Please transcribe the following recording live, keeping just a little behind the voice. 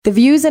The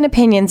views and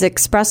opinions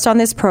expressed on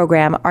this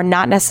program are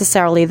not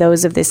necessarily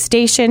those of this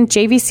station,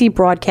 JVC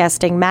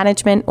Broadcasting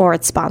Management, or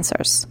its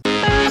sponsors.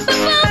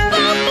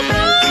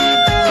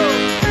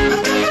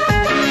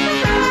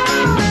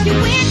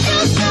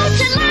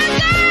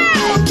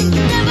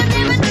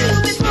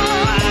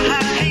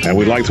 And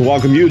we'd like to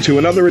welcome you to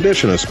another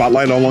edition of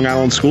Spotlight on Long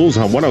Island Schools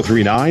on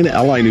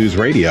 103.9 LI News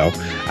Radio,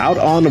 out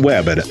on the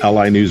web at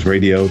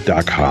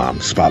linewsradio.com.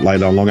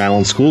 Spotlight on Long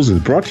Island Schools is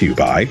brought to you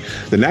by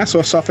the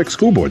Nassau-Suffolk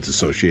School Boards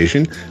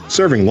Association,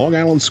 serving Long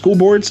Island school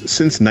boards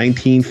since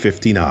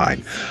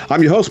 1959.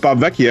 I'm your host, Bob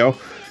Vecchio.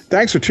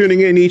 Thanks for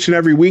tuning in each and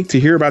every week to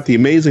hear about the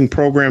amazing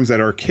programs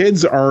that our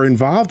kids are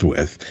involved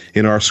with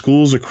in our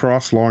schools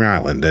across Long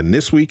Island. And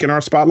this week in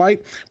our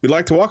Spotlight, we'd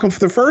like to welcome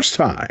for the first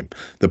time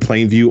the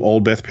Plainview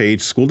Old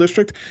Bethpage School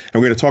District. And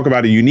we're going to talk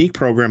about a unique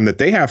program that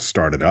they have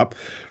started up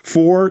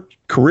for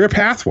career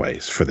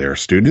pathways for their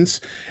students.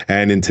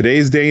 And in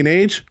today's day and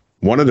age,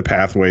 one of the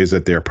pathways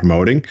that they're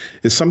promoting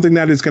is something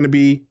that is going to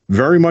be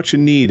very much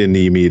in need in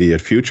the immediate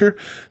future.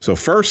 So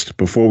first,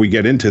 before we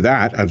get into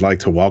that, I'd like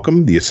to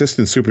welcome the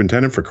Assistant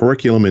Superintendent for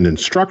Curriculum and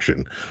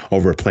Instruction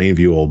over at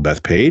Plainview Old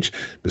Bethpage,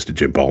 Mr.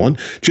 Jim Boland.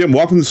 Jim,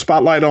 welcome to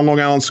Spotlight on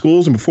Long Island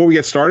Schools. And before we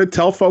get started,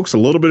 tell folks a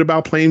little bit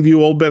about Plainview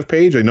Old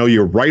Bethpage. I know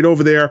you're right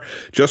over there,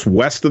 just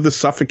west of the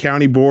Suffolk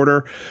County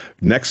border,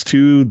 next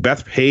to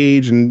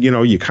Bethpage, and,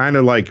 you kind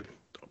of like,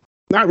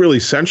 not really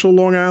central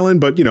Long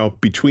Island, but,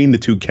 between the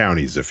two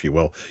counties, if you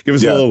will. Give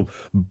us a little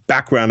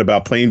background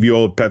about Plainview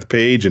Old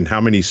Bethpage and how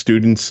many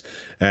students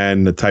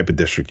and the type of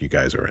district you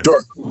guys are in.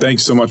 Sure.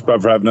 Thanks so much,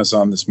 Bob, for having us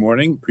on this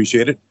morning.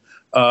 Appreciate it.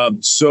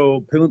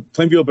 So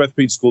Plainview Old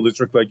Bethpage School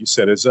District, like you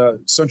said, is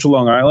central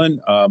Long Island,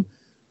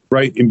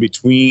 right in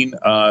between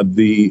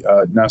the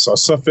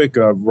Nassau-Suffolk,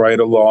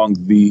 right along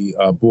the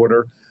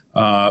border,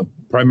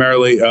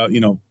 primarily,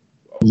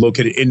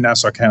 located in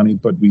Nassau County,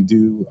 but we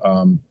do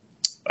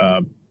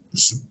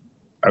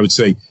I would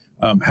say,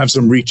 have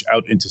some reach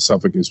out into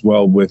Suffolk as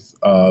well with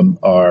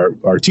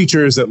our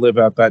teachers that live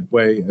out that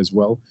way as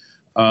well.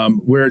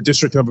 We're a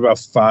district of about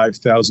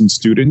 5,000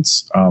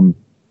 students.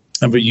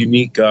 Have a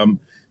unique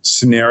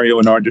scenario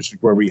in our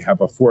district where we have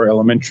 4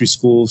 elementary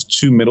schools,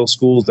 2 middle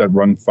schools that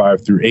run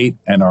 5 through 8,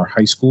 and our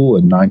high school,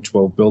 a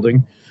 9-12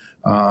 building.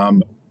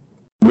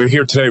 We're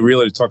here today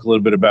really to talk a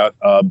little bit about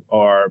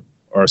our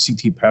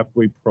CT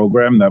Pathway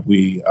program that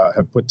we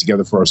have put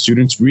together for our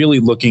students, really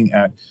looking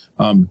at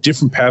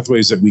different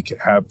pathways that we could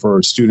have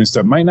for students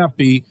that might not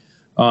be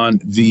on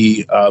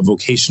the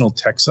vocational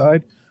tech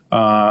side,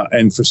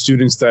 and for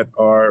students that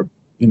are,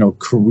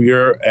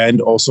 career and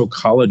also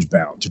college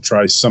bound to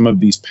try some of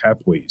these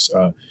pathways.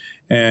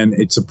 And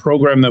it's a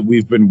program that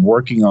we've been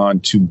working on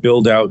to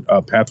build out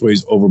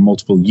pathways over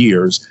multiple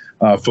years.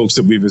 Folks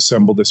that we've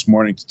assembled this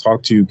morning to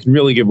talk to can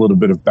really give a little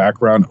bit of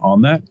background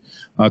on that,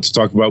 to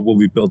talk about what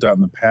we've built out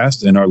in the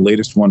past and our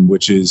latest one,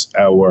 which is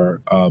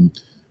our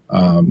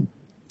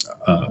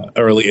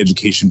early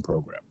education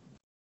program.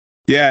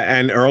 Yeah,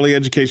 and early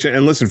education.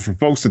 And listen, for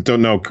folks that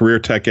don't know, career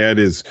tech ed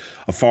is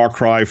a far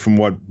cry from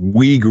what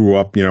we grew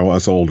up,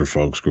 us older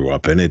folks grew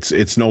up. And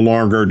it's no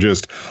longer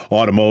just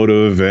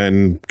automotive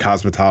and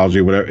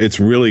cosmetology, whatever. It's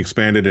really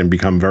expanded and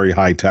become very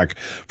high tech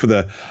for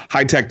the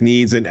high tech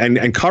needs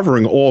and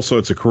covering all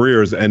sorts of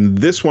careers. And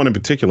this one in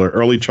particular,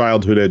 early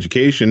childhood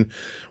education,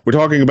 we're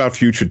talking about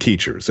future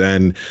teachers.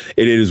 And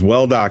it is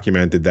well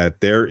documented that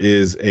there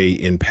is a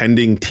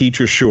impending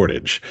teacher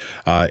shortage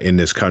in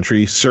this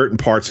country. Certain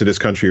parts of this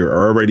country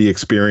are already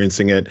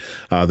experiencing it.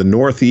 The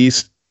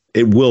Northeast,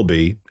 it will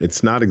be.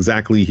 It's not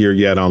exactly here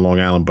yet on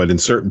Long Island, but in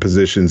certain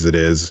positions it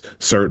is,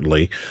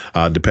 certainly,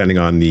 depending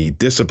on the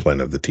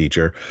discipline of the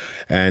teacher.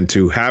 And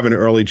to have an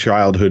early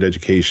childhood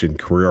education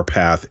career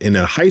path in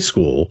a high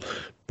school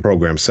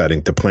program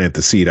setting to plant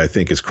the seed, I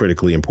think, is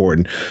critically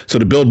important. So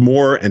to build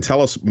more and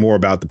tell us more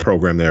about the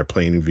program there,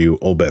 Plainview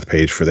Old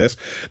Bethpage for this,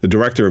 the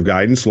Director of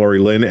Guidance, Lori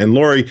Lynn. And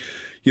Lori,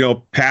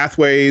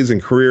 pathways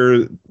and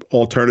career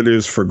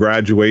alternatives for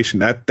graduation,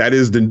 that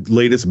is the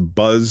latest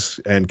buzz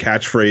and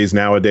catchphrase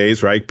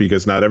nowadays, right?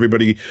 Because not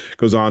everybody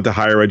goes on to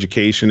higher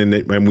education,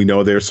 and we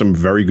know there's some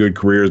very good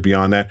careers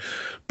beyond that.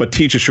 But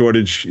teacher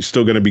shortage is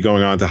still going to be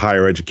going on to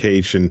higher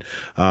education,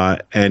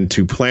 and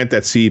to plant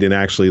that seed and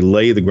actually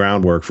lay the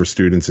groundwork for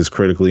students is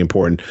critically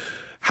important.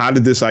 How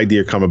did this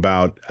idea come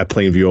about at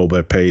Plainview Old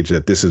Bethpage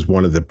that this is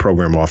one of the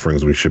program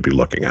offerings we should be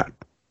looking at?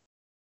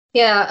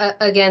 Yeah,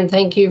 again,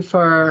 thank you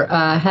for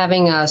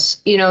having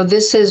us.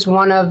 This is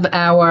one of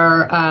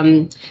our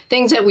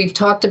things that we've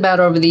talked about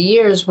over the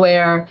years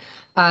where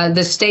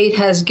the state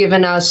has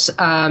given us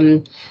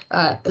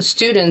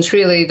students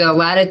really the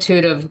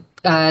latitude of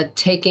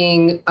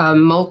taking a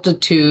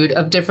multitude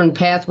of different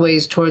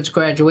pathways towards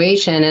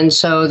graduation. And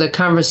so the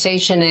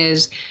conversation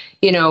is,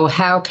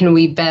 how can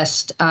we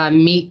best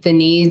meet the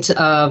needs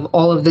of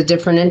all of the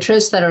different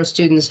interests that our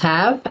students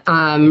have,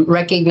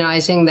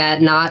 recognizing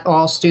that not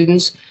all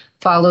students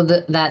follow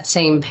that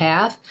same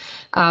path.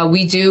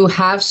 We do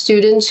have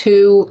students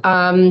who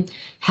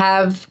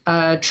have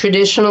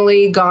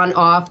traditionally gone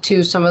off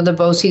to some of the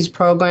BOCES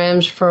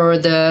programs for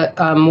the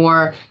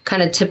more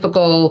kind of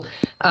typical,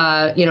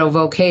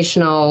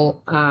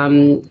 vocational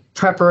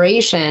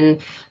preparation.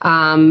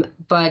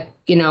 But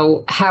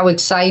how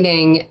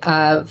exciting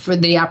for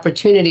the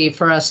opportunity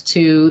for us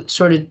to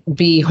sort of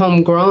be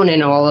homegrown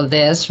in all of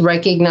this,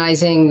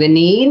 recognizing the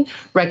need,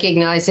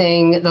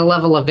 recognizing the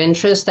level of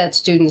interest that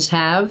students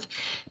have.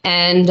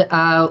 And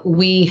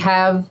we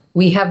have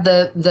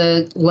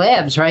the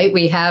labs, right?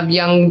 We have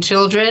young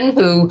children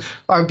who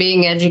are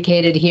being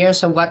educated here.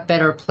 So what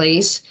better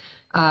place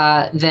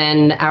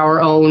than our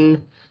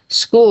own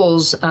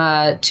schools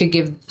to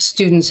give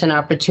students an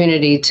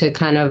opportunity to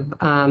kind of,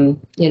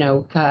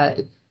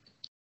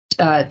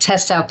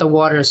 test out the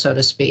water, so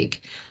to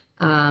speak.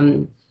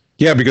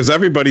 Yeah, because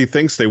everybody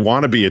thinks they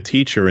want to be a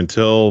teacher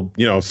until,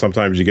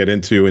 sometimes you get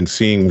into and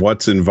seeing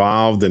what's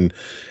involved and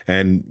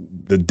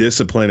the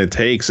discipline it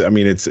takes. I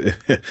mean, it's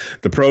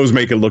the pros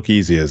make it look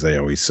easy, as they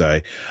always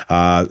say.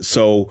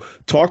 So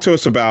talk to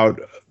us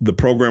about the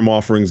program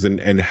offerings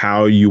and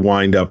how you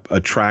wind up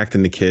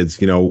attracting the kids.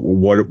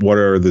 What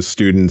are the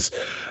students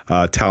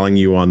telling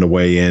you on the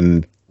way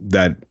in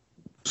that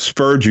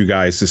spurred you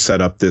guys to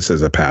set up this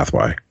as a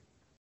pathway?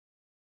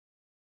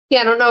 Yeah,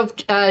 I don't know if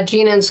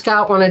Gina and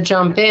Scott want to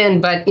jump in,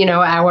 but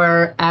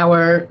our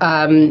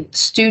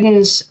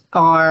students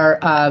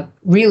are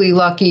really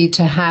lucky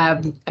to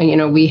have.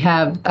 We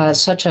have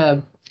such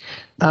a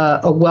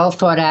well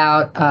thought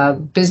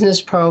out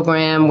business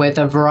program with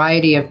a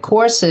variety of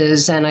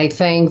courses, and I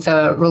think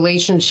the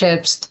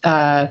relationships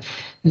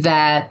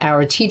that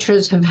our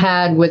teachers have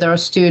had with our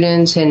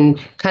students and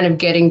kind of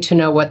getting to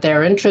know what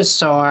their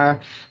interests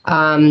are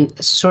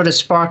sort of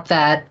sparked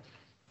that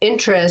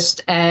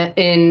interest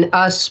in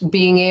us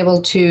being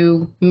able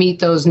to meet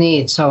those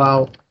needs. So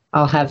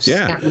I'll have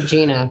Scott and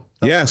Gina.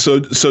 Yeah, so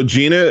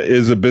Gina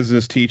is a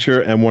business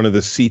teacher and one of the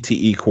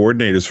CTE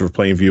coordinators for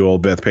Plainview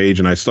Old Bethpage.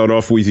 And I start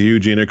off with you,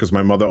 Gina, because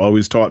my mother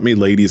always taught me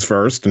ladies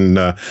first, and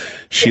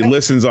she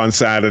listens on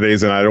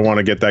Saturdays, and I don't want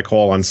to get that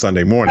call on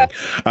Sunday morning.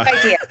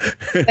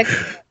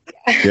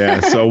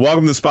 Yeah, so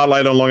welcome to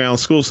Spotlight on Long Island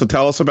Schools. So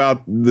tell us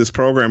about this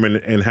program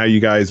and how you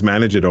guys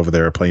manage it over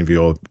there at Plainview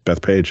Old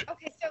Bethpage.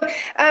 Okay,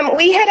 so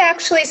we had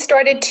actually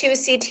started 2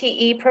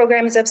 CTE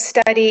programs of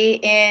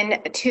study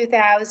in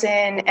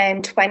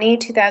 2020,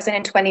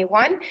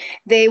 2021.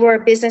 They were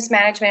business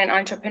management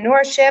and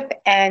entrepreneurship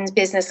and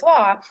business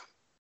law.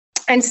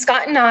 And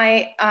Scott and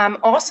I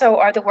also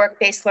are the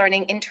work-based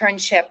learning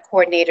internship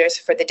coordinators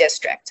for the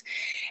district.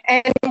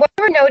 And what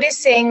we're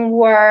noticing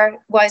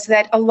was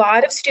that a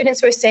lot of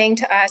students were saying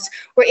to us,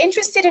 we're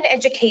interested in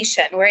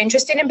education, we're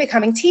interested in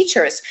becoming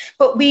teachers,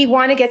 but we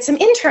want to get some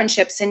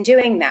internships in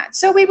doing that.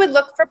 So we would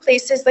look for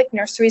places like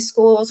nursery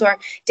schools or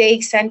day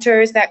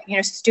centers that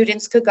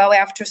students could go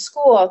after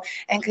school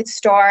and could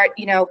start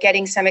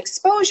getting some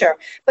exposure.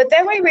 But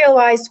then we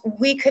realized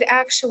we could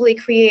actually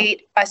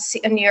create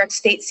a New York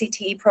State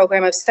CTE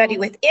program of study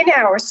within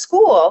our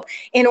school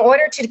in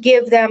order to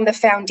give them the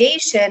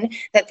foundation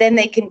that then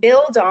they can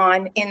build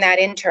on in that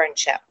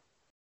internship.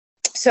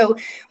 So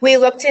we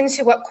looked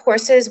into what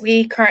courses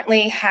we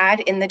currently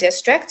had in the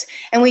district,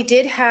 and we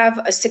did have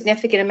a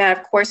significant amount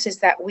of courses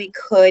that we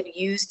could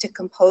use to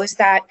compose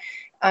that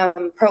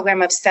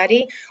program of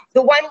study.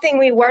 The one thing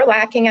we were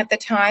lacking at the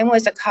time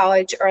was a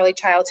college early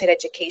childhood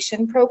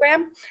education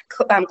program,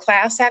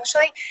 class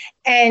actually,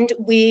 and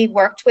we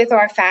worked with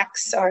our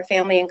FACS, our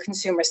Family and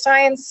Consumer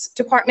Science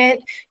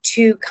department,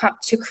 to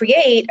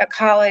create a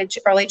college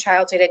early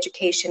childhood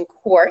education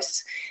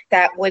course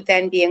that would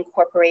then be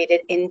incorporated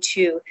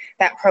into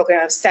that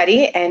program of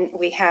study. And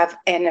we have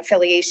an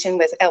affiliation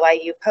with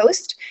LIU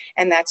Post,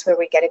 and that's where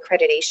we get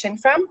accreditation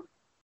from.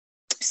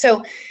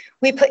 So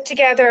we put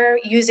together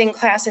using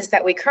classes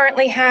that we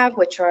currently have,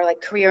 which are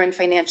like career and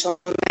financial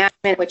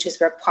management, which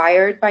is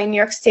required by New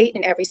York State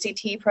in every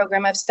CTE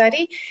program of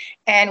study.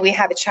 And we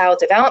have a child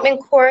development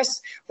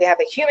course, we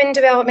have a human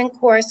development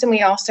course, and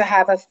we also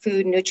have a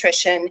food,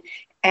 nutrition,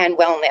 and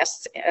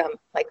wellness,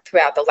 like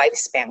throughout the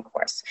lifespan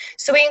course.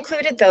 So we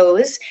included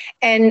those.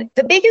 And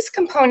the biggest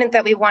component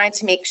that we wanted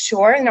to make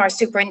sure, and our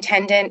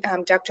superintendent,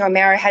 Dr.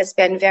 O'Mara, has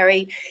been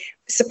very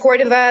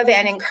supportive of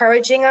and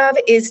encouraging of,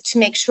 is to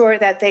make sure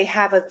that they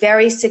have a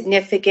very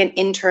significant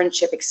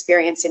internship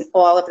experience in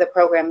all of the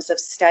programs of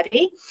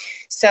study.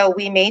 So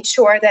we made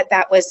sure that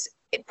that was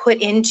put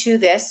into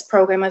this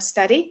program of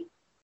study.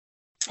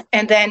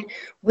 And then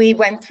we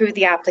went through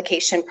the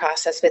application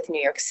process with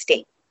New York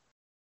State.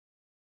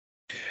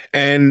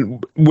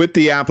 And with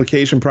the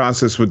application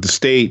process with the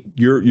state,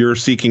 you're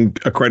seeking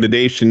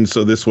accreditation,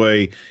 so this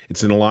way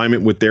it's in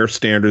alignment with their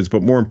standards.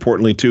 But more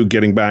importantly, too,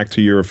 getting back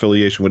to your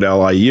affiliation with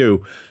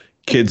LIU,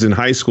 kids in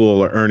high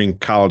school are earning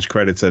college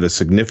credits at a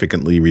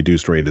significantly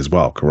reduced rate as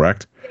well,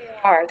 correct?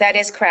 That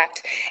is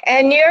correct.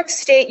 And New York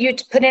State, you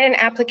put in an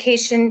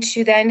application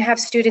to then have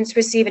students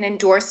receive an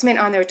endorsement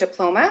on their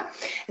diploma.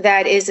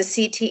 That is a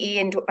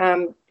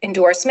CTE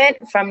endorsement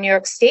from New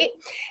York State.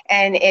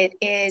 And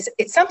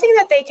it's something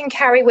that they can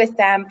carry with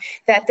them,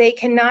 that they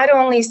can not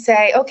only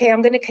say, okay,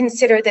 I'm going to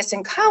consider this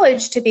in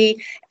college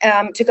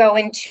to go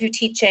into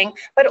teaching,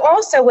 but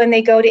also when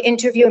they go to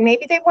interview,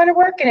 maybe they want to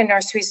work in a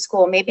nursery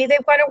school, maybe they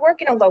want to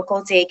work in a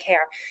local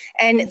daycare.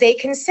 And they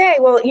can say,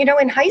 well,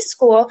 in high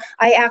school,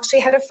 I actually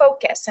had a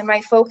focus, and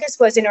my focus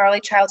was in early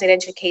childhood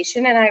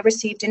education, and I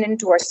received an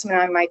endorsement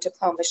on my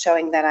diploma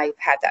showing that I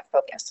had that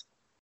focus.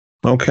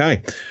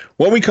 Okay.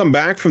 When we come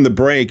back from the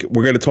break,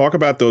 we're going to talk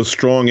about those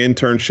strong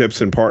internships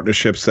and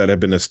partnerships that have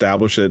been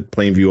established at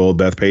Plainview Old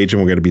Bethpage,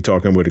 and we're going to be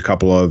talking with a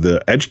couple of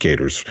the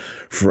educators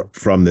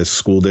from this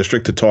school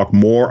district to talk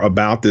more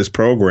about this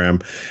program,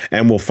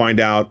 and we'll find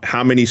out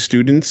how many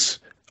students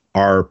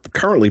are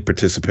currently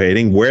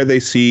participating, where they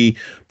see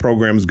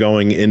programs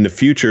going in the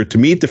future to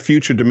meet the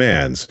future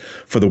demands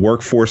for the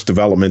workforce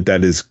development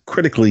that is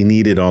critically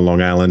needed on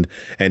Long Island.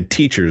 And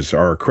teachers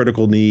are a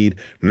critical need.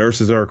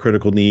 Nurses are a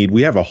critical need.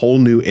 We have a whole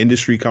new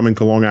industry coming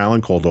to Long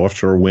Island called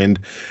offshore wind.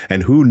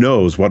 And who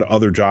knows what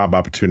other job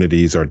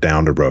opportunities are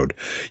down the road.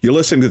 You're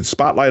listening to the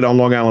Spotlight on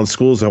Long Island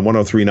Schools on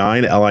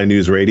 103.9 LI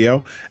News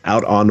Radio,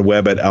 out on the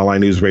web at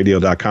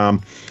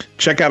linewsradio.com.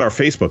 Check out our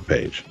Facebook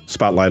page,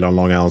 Spotlight on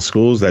Long Island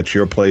Schools. That's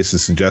your place to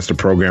suggest a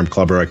program,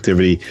 club, or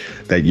activity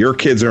that your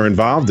kids are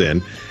involved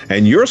in.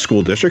 And your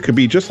school district could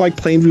be just like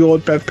Plainview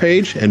Old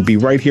Bethpage and be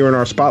right here in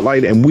our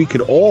Spotlight. And we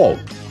could all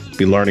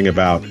be learning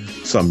about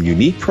some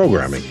unique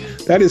programming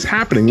that is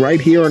happening right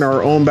here in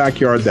our own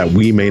backyard that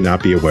we may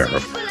not be aware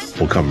of.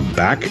 We'll come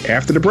back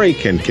after the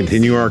break and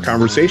continue our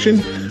conversation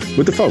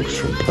with the folks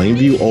from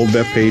Plainview Old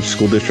Bethpage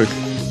School District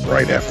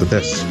right after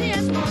this.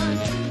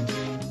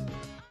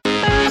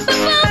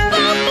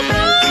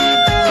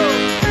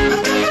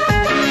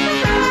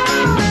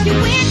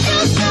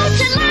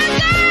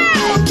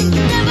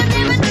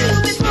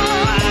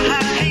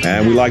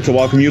 And we'd like to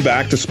welcome you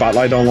back to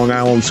Spotlight on Long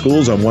Island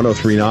Schools on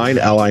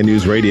 103.9 LI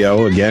News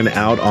Radio. Again,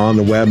 out on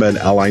the web at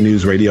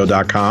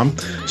linewsradio.com.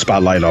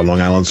 Spotlight on Long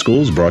Island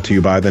Schools brought to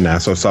you by the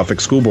Nassau-Suffolk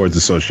School Boards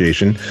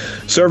Association,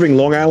 serving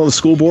Long Island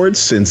school boards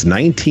since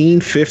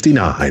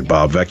 1959.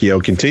 Bob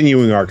Vecchio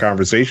continuing our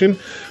conversation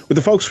with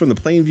the folks from the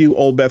Plainview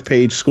Old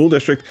Bethpage School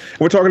District. And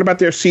we're talking about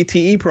their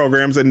CTE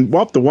programs. And,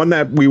 well, the one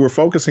that we were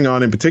focusing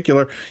on in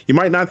particular, you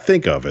might not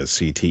think of as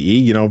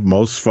CTE.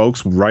 Most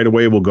folks right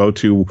away will go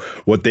to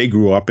what they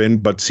grew up in.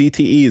 But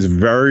CTE is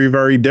very,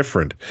 very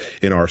different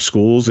in our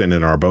schools and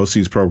in our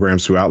BOCES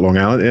programs throughout Long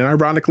Island. And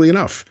ironically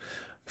enough,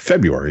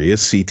 February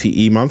is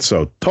CTE month,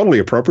 so totally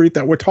appropriate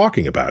that we're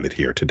talking about it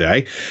here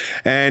today.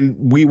 And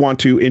we want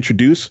to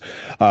introduce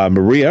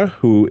Maria,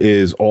 who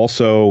is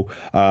also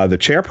the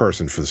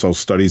chairperson for the Social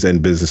Studies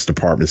and Business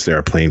Departments there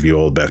at Plainview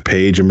Old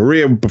Bethpage. And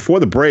Maria, before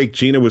the break,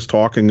 Gina was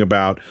talking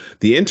about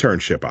the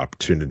internship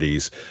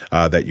opportunities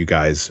that you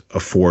guys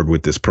afford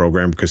with this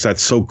program, because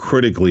that's so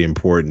critically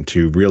important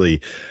to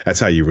really, that's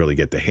how you really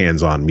get the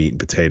hands-on meat and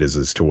potatoes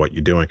as to what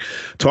you're doing.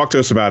 Talk to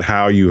us about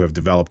how you have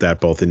developed that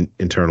both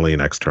internally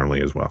and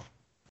externally as well.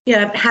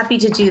 Yeah, happy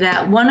to do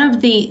that. One of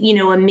the,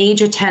 a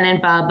major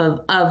tenet, Bob,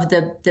 of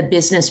the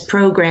business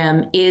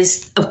program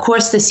is, of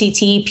course, the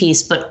CTE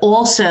piece, but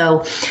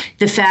also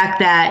the fact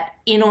that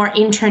in our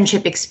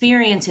internship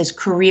experiences,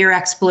 career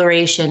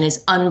exploration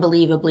is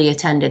unbelievably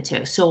attended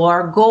to. So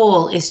our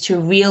goal is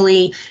to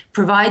really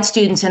provide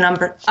students an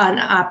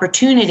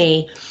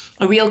opportunity,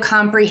 a real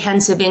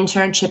comprehensive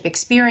internship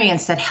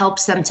experience that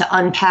helps them to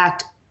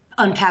unpack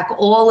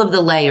all of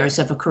the layers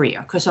of a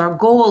career, because our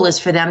goal is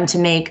for them to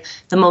make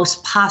the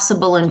most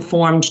possible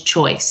informed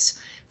choice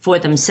for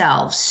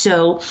themselves.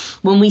 So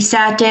when we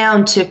sat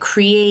down to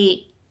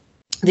create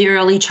the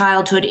early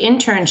childhood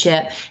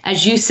internship,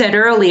 as you said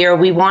earlier,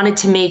 we wanted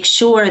to make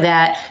sure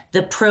that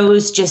the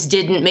pros just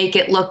didn't make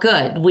it look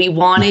good. We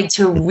wanted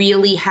to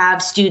really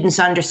have students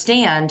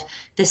understand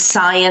the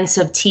science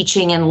of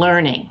teaching and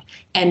learning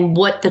and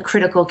what the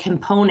critical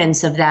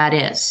components of that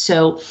is.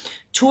 So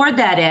toward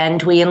that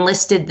end, we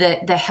enlisted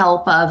the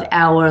help of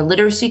our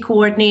literacy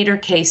coordinator,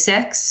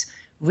 K6,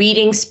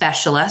 reading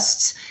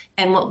specialists.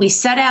 And what we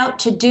set out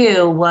to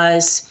do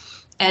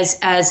was,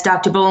 as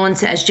Dr. Boland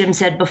said, as Jim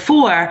said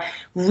before,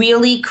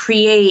 really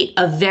create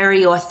a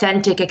very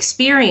authentic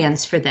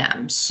experience for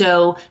them.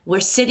 So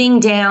we're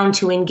sitting down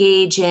to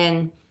engage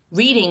in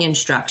reading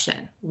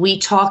instruction. We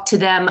talk to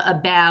them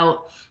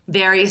about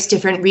various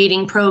different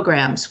reading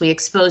programs. We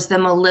expose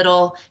them a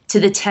little to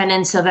the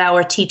tenets of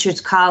our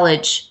Teachers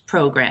College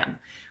program.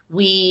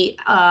 We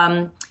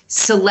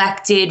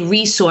selected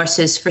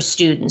resources for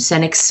students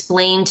and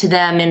explained to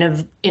them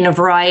in a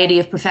variety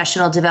of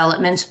professional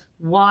developments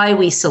why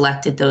we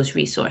selected those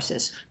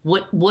resources,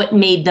 what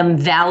made them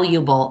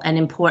valuable and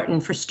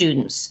important for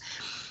students.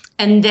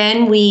 And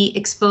then we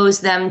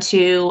exposed them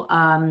to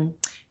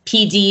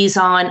PDs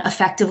on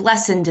effective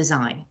lesson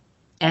design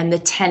and the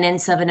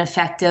tenets of an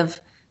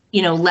effective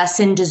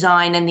lesson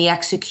design and the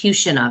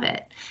execution of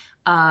it.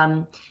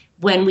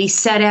 When we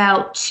set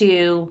out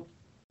to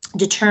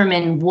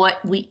determine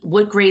what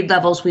grade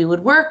levels we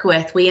would work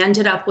with, we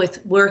ended up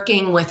with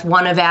working with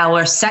one of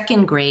our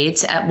second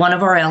grades at one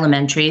of our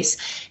elementaries,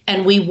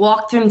 and we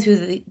walked them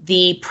through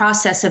the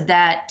process of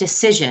that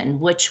decision,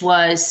 which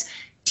was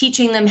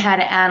teaching them how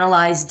to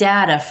analyze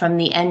data from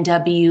the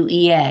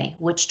NWEA,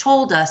 which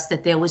told us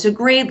that there was a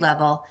grade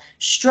level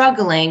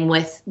struggling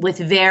with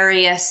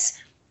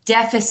various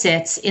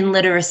deficits in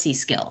literacy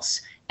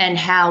skills and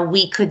how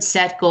we could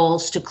set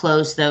goals to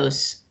close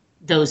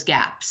those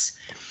gaps.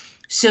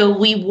 So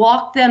we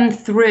walk them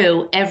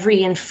through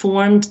every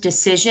informed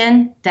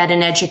decision that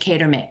an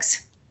educator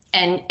makes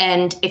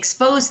and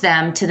expose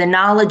them to the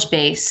knowledge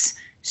base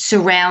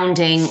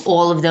surrounding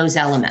all of those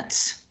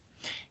elements.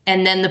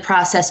 And then the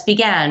process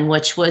began,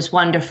 which was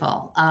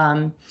wonderful.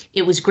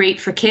 It was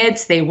great for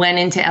kids. They went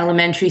into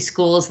elementary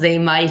schools they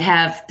might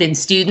have been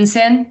students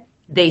in.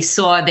 They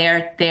saw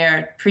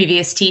their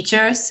previous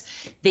teachers.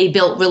 They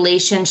built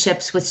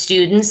relationships with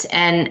students.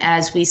 And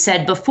as we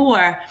said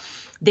before,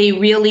 they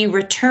really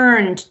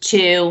returned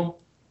to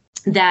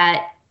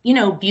that,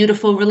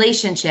 beautiful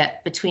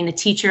relationship between a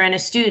teacher and a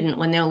student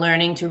when they're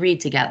learning to read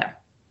together.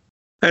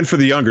 And for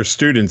the younger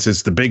students,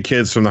 it's the big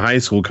kids from the high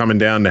school coming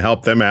down to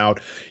help them out.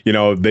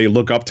 They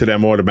look up to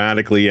them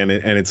automatically. And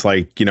it's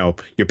like,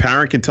 your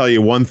parent can tell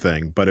you one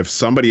thing, but if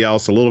somebody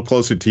else a little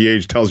closer to your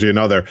age tells you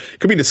another, it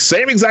could be the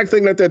same exact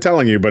thing that they're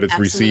telling you, but it's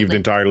received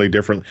entirely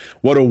different.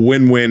 What a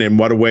win-win, and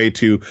what a way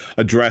to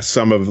address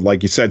some of,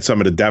 like you said,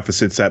 some of the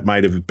deficits that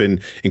might have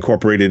been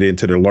incorporated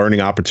into the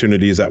learning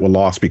opportunities that were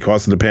lost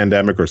because of the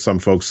pandemic, or some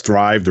folks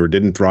thrived or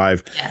didn't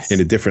thrive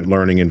in a different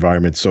learning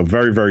environment. So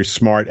very, very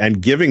smart,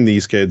 and giving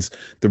these kids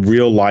the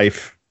real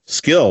life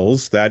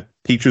skills that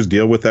teachers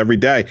deal with every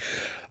day.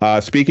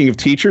 Speaking of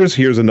teachers,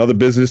 here's another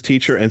business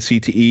teacher and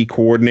CTE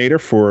coordinator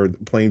for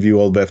Plainview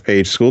Old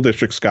Bethpage School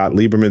District, Scott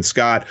Lieberman.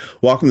 Scott,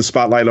 welcome to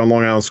Spotlight on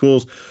Long Island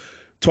Schools.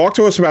 Talk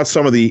to us about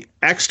some of the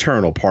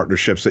external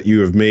partnerships that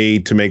you have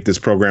made to make this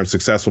program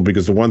successful,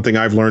 because the one thing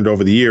I've learned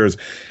over the years,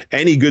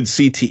 any good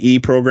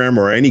CTE program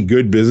or any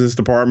good business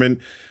department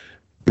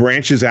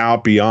branches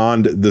out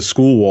beyond the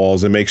school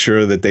walls and make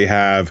sure that they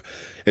have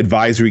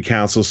advisory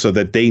councils so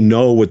that they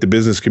know what the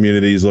business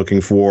community is looking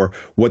for,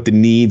 what the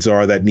needs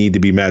are that need to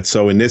be met.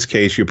 So in this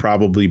case, you're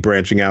probably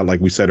branching out,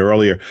 like we said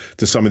earlier,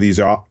 to some of these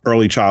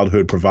early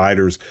childhood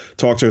providers.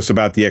 Talk to us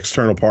about the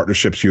external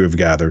partnerships you have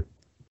gathered.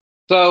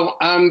 So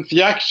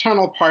the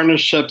external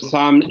partnerships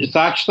is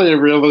actually a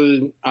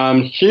really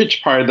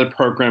huge part of the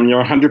program.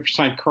 You're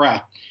 100%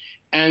 correct.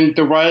 And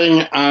the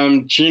way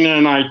Gina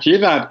and I do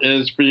that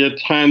is we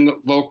attend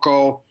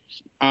local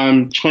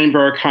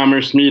Chamber of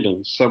Commerce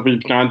meetings. So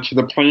we've gone to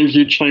the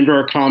Plainview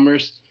Chamber of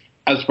Commerce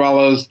as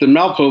well as the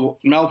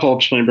Melville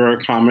Chamber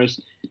of Commerce,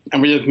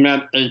 and we have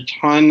met a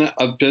ton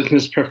of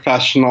business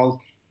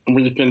professionals, and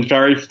we've been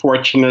very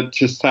fortunate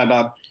to set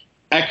up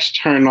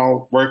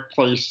external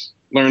workplace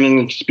learning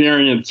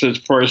experiences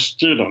for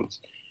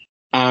students.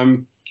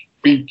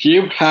 We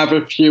do have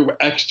a few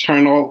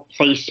external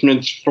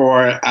placements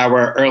for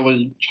our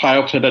early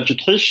childhood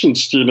education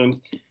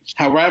students.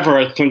 However,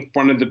 I think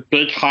one of the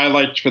big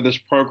highlights for this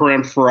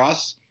program for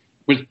us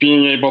was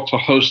being able to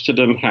host it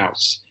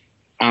in-house.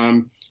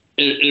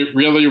 It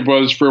really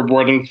was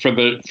rewarding for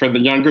the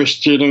younger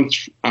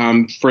students,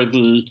 for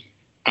the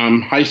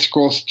high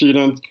school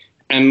students,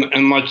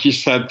 and like you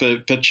said,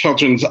 the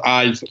children's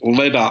eyes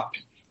lit up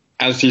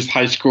as these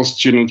high school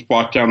students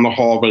walked down the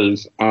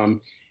hallways.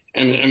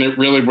 And it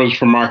really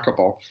was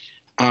remarkable.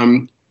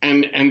 And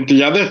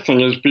the other thing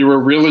is we were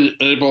really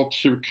able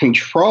to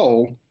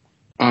control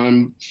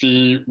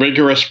the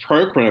rigorous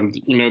program,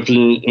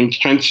 the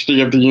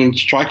intensity of the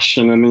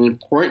instruction and the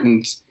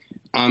importance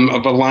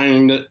of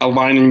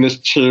aligning this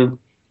to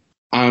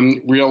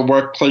real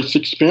workplace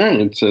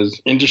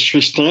experiences,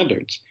 industry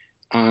standards.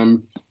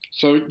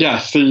 So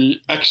yes, the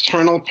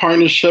external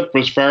partnership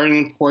was very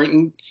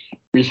important.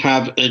 We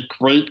have a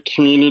great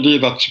community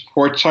that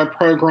supports our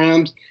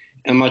programs.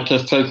 And like I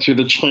said, through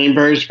the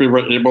chambers, we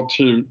were able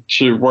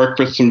to work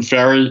with some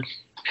very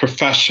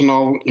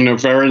professional,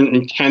 very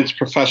intense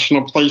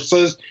professional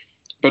places.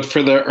 But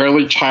for the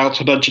early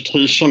childhood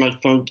education, I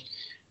think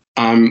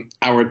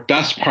our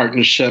best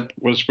partnership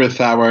was with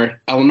our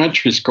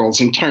elementary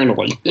schools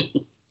internally.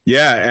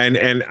 Yeah,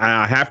 and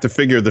I have to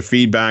figure the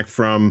feedback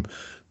from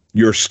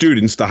your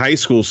students, the high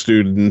school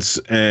students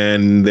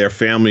and their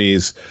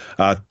families.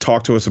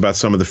 Talk to us about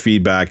some of the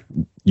feedback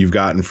you've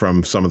gotten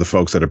from some of the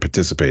folks that have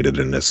participated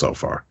in this so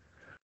far.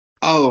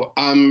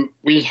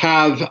 We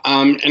have,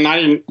 and I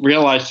didn't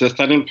realize this,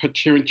 I didn't put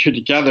two and two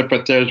together,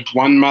 but there's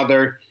one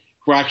mother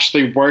who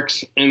actually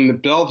works in the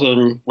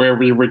building where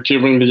we were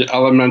doing the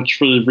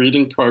elementary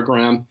reading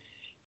program.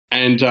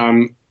 And,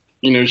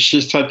 she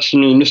said to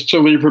me,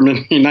 Mr.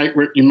 Lieberman,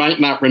 you might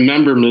not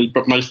remember me,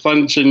 but my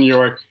son's in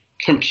your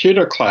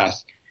computer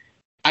class.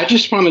 I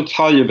just want to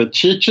tell you, the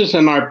teachers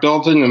in our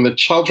building and the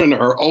children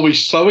are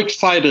always so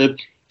excited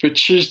for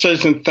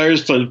Tuesdays and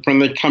Thursdays when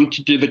they come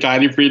to do the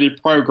guided reading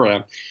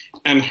program.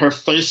 And her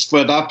face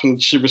lit up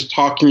and she was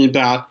talking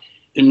about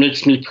It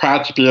makes me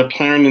proud to be a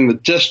parent in the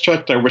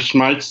district. I wish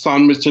my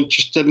son was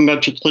interested in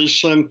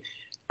education.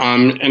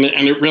 And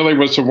it really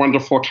was a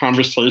wonderful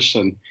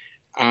conversation.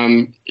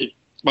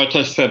 Like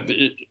I said,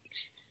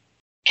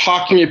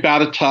 talking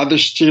about it to other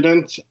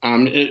students,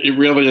 it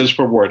really is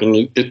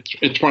rewarding.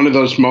 It's one of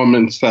those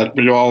moments that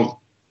we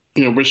all,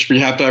 wish we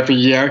had every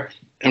year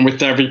and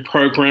with every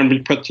program we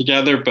put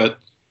together. But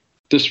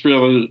this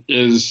really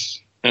is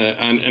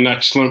an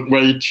excellent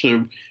way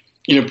to,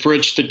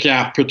 bridge the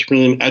gap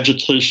between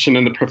education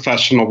and the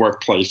professional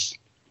workplace.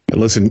 And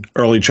listen,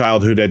 early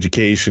childhood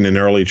education and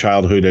early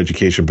childhood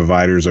education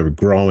providers are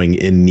growing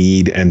in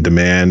need and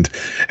demand.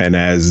 And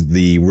as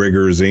the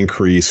rigors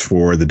increase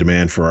for the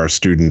demand for our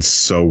students,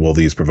 so will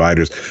these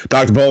providers.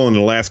 Dr. Boland,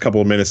 in the last couple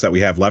of minutes that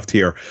we have left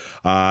here,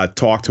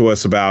 talk to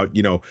us about,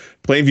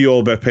 Plainview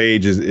Old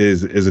Bethpage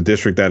is a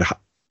district that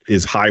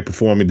is high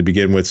performing to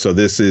begin with. So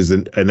this is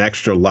an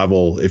extra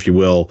level, if you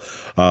will,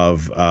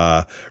 of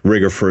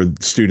rigor for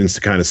students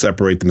to kind of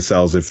separate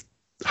themselves if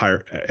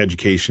higher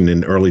education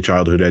and early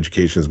childhood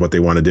education is what they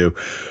want to do.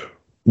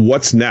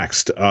 What's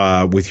next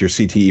with your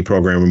CTE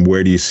program, and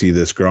where do you see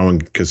this growing?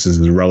 Because this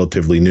is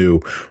relatively new.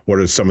 What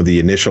are some of the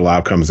initial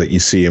outcomes that you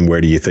see, and where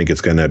do you think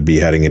it's going to be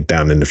heading it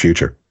down in the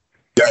future?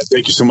 Yeah,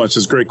 thank you so much.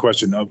 That's a great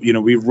question.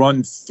 We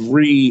run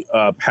 3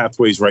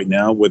 pathways right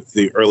now with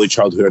the early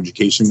childhood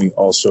education. We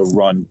also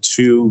run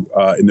 2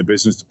 in the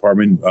business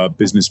department,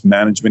 business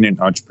management and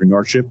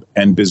entrepreneurship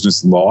and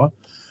business law.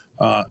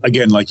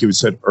 Again, like you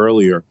said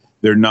earlier,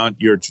 they're not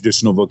your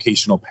traditional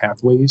vocational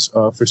pathways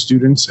for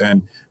students.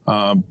 And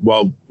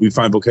while we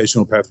find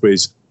vocational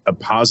pathways a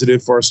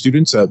positive for our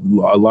students, a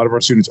lot of our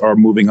students are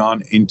moving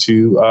on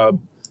into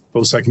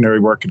post-secondary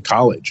work at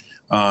college,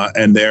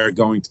 and they're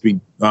going to be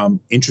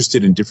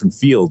interested in different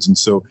fields. And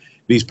so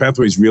these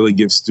pathways really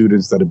give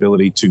students that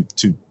ability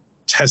to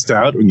test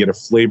out and get a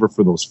flavor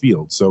for those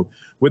fields. So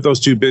with those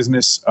 2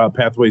 business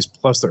pathways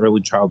plus the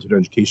early childhood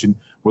education,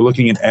 we're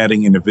looking at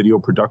adding in a video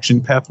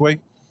production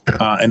pathway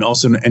and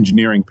also an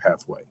engineering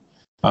pathway.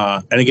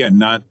 And again,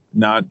 not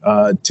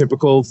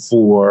typical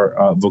for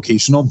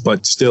vocational,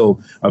 but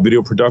still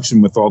video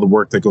production with all the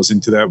work that goes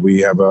into that.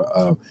 We have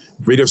a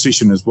radio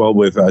station as well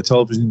with a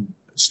television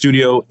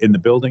studio in the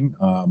building,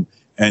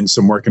 and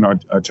some work in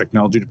our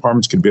technology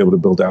departments could be able to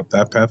build out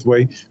that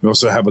pathway. We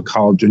also have a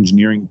college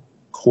engineering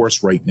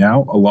course right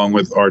now, along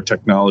with our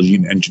technology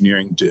and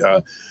engineering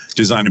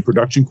design and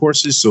production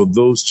courses. So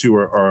those 2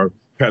 are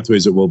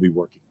pathways that we'll be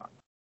working on.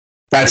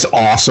 That's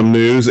awesome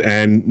news.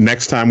 And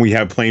next time we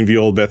have Plainview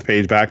Old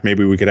Bethpage back,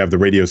 maybe we could have the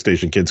radio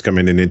station kids come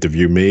in and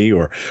interview me,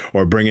 or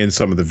bring in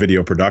some of the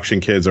video production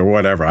kids or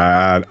whatever.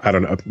 I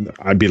don't know.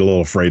 I'd be a little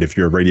afraid if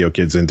your radio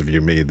kids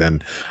interview me,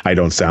 then I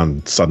don't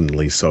sound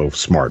suddenly so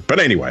smart. But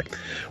anyway,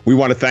 we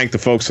want to thank the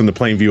folks from the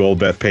Plainview Old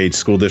Bethpage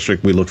School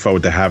District. We look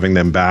forward to having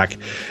them back,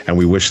 and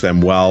we wish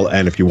them well.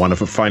 And if you want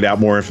to find out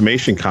more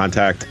information,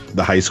 contact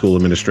the high school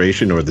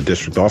administration or the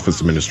district office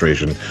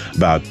administration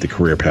about the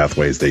career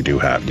pathways they do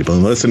have. You've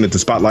been listening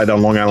to Spotlight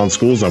on Long Island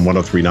Schools on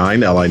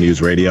 103.9 LI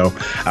News Radio,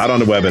 out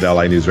on the web at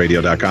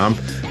linewsradio.com.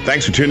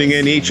 Thanks for tuning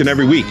in each and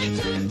every week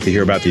to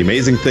hear about the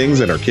amazing things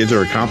that our kids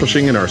are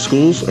accomplishing in our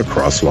schools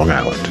across Long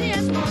Island.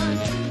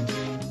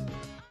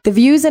 The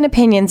views and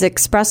opinions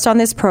expressed on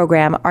this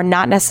program are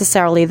not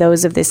necessarily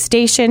those of this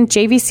station,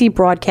 JVC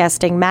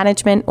Broadcasting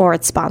Management, or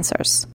its sponsors.